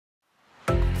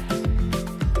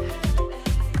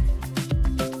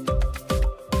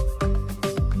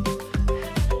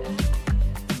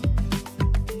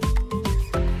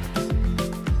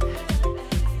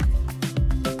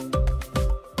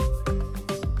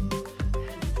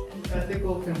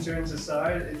ethical concerns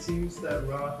aside, it seems that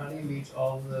raw honey meets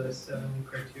all the 7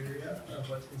 criteria of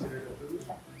what's considered a food.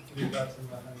 What are your thoughts on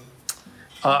raw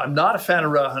honey? I'm not a fan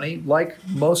of raw honey. Like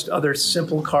most other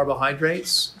simple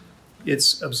carbohydrates,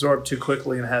 it's absorbed too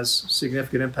quickly and has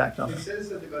significant impact on It it. says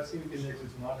that the glycemic index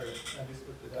is moderate. I just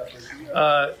looked it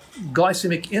up.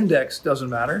 Glycemic index doesn't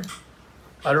matter.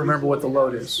 I don't remember what the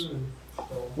load is.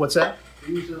 What's that?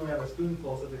 We usually only have a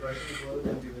spoonful, so the glycemic load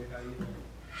wouldn't be very high either.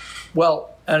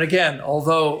 Well, and again,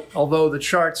 although the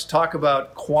charts talk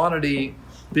about quantity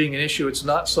being an issue, it's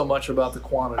not so much about the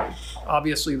quantity.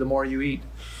 Obviously, the more you eat,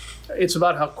 it's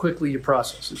about how quickly you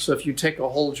process it. So if you take a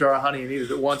whole jar of honey and eat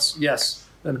it at once, yes,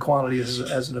 then quantity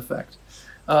has an effect.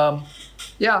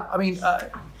 Yeah, I mean,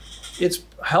 it's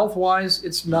health-wise,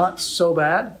 it's not so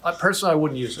bad. Personally, I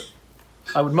wouldn't use it.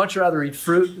 I would much rather eat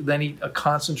fruit than eat a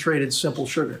concentrated simple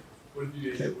sugar. What if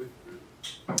you ate it with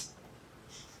fruit?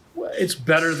 Well, it's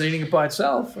better than eating it by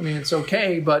itself. I mean, it's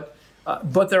okay, but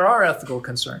there are ethical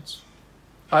concerns.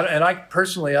 And I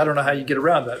personally, I don't know how you get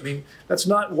around that. I mean, that's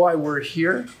not why we're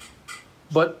here.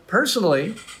 But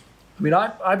personally, I mean,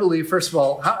 I believe, first of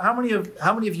all, how many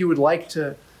of you would like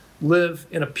to live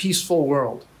in a peaceful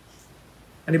world?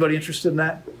 Anybody interested in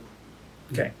that?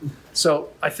 Okay. So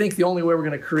I think the only way we're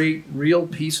going to create real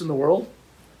peace in the world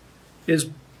is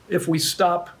if we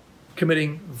stop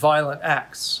committing violent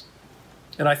acts.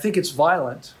 And I think it's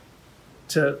violent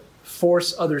to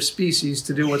force other species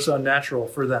to do what's unnatural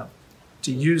for them,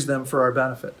 to use them for our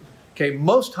benefit. Okay,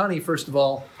 most honey, first of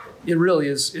all, it really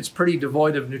is, it's pretty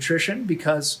devoid of nutrition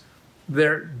because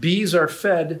bees are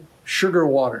fed sugar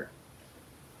water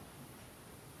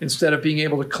instead of being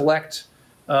able to collect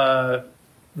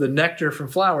the nectar from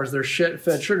flowers. They're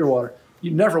fed sugar water.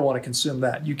 You never want to consume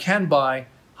that. You can buy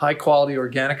high quality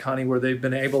organic honey where they've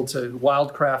been able to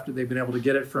wildcraft it, they've been able to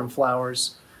get it from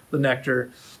flowers, the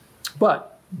nectar.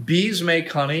 But bees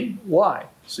make honey. Why?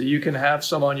 So you can have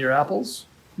some on your apples?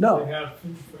 No. They have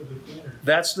food for the winter.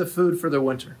 That's the food for the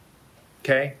winter.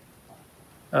 Okay?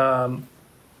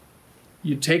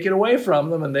 You take it away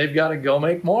from them and they've got to go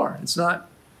make more. It's not,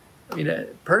 I mean,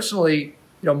 personally,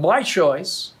 my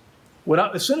choice,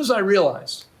 as soon as I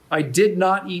realized I did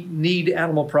not need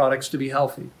animal products to be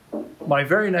healthy, my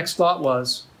very next thought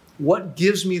was, what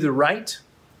gives me the right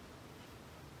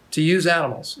to use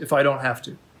animals if I don't have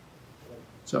to?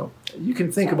 So you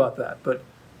can think about that. But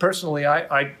personally,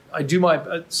 I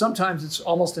do sometimes it's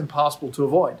almost impossible to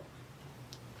avoid.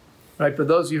 Right? For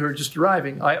those of you who are just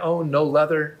arriving, I own no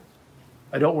leather.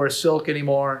 I don't wear silk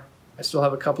anymore. I still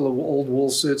have a couple of old wool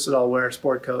suits that I'll wear,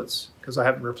 sport coats, because I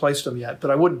haven't replaced them yet.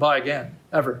 But I wouldn't buy again,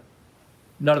 ever.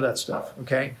 None of that stuff,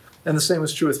 okay? And the same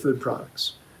is true with food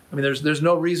products. I mean, there's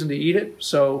no reason to eat it,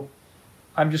 so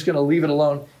I'm just going to leave it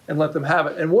alone and let them have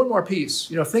it. And one more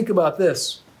piece, think about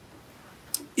this.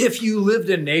 If you lived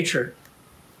in nature,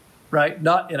 right,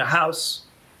 not in a house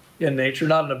in nature,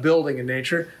 not in a building in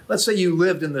nature, let's say you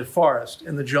lived in the forest,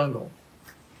 in the jungle,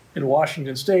 in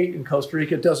Washington State, in Costa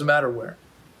Rica, it doesn't matter where.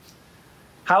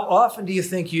 How often do you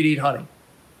think you'd eat honey?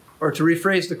 Or to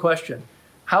rephrase the question,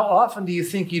 how often do you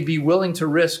think you'd be willing to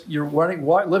risk,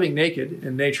 living naked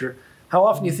in nature, how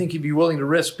often do you think you'd be willing to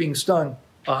risk being stung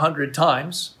 100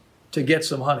 times to get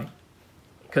some honey?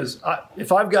 Because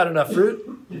if I've got enough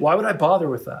fruit, why would I bother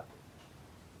with that?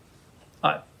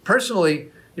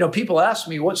 Personally, people ask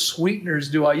me, what sweeteners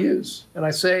do I use? And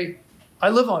I say, I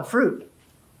live on fruit.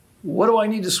 What do I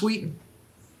need to sweeten?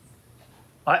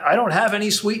 I don't have any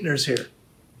sweeteners here.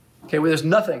 Okay, well, there's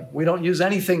nothing. We don't use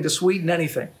anything to sweeten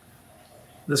anything.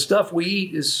 The stuff we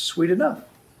eat is sweet enough.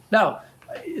 Now,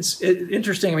 it's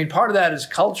interesting. I mean, part of that is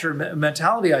culture,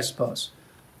 mentality, I suppose.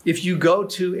 If you go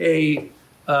to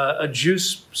a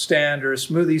juice stand or a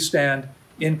smoothie stand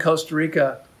in Costa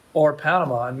Rica or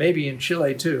Panama, and maybe in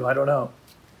Chile too, I don't know.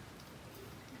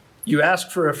 You ask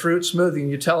for a fruit smoothie and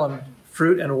you tell them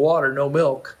fruit and water, no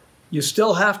milk. You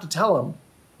still have to tell them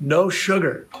no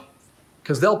sugar,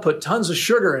 because they'll put tons of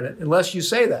sugar in it unless you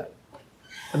say that.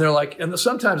 And they're like, and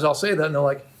sometimes I'll say that and they're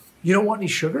like, you don't want any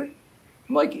sugar?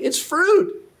 I'm like, it's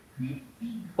fruit.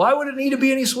 Why would it need to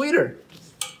be any sweeter?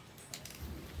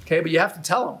 Okay, but you have to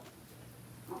tell them.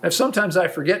 If sometimes I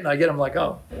forget and I get them like,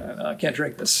 oh, I can't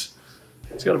drink this.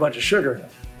 It's got a bunch of sugar in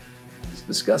it. It's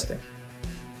disgusting.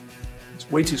 It's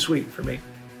way too sweet for me.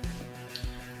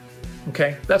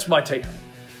 Okay, that's my take on it.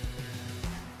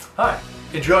 Hi,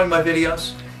 enjoying my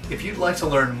videos? If you'd like to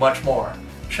learn much more,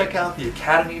 check out the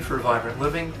Academy for Vibrant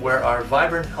Living, where our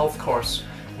Vibrant Health course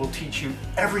will teach you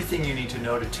everything you need to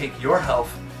know to take your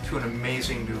health to an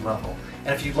amazing new level.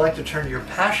 And if you'd like to turn your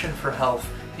passion for health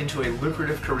into a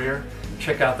lucrative career,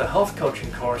 check out the Health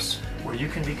Coaching course, where you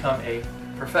can become a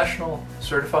professional,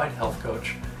 certified health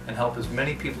coach and help as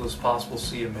many people as possible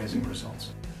see amazing results.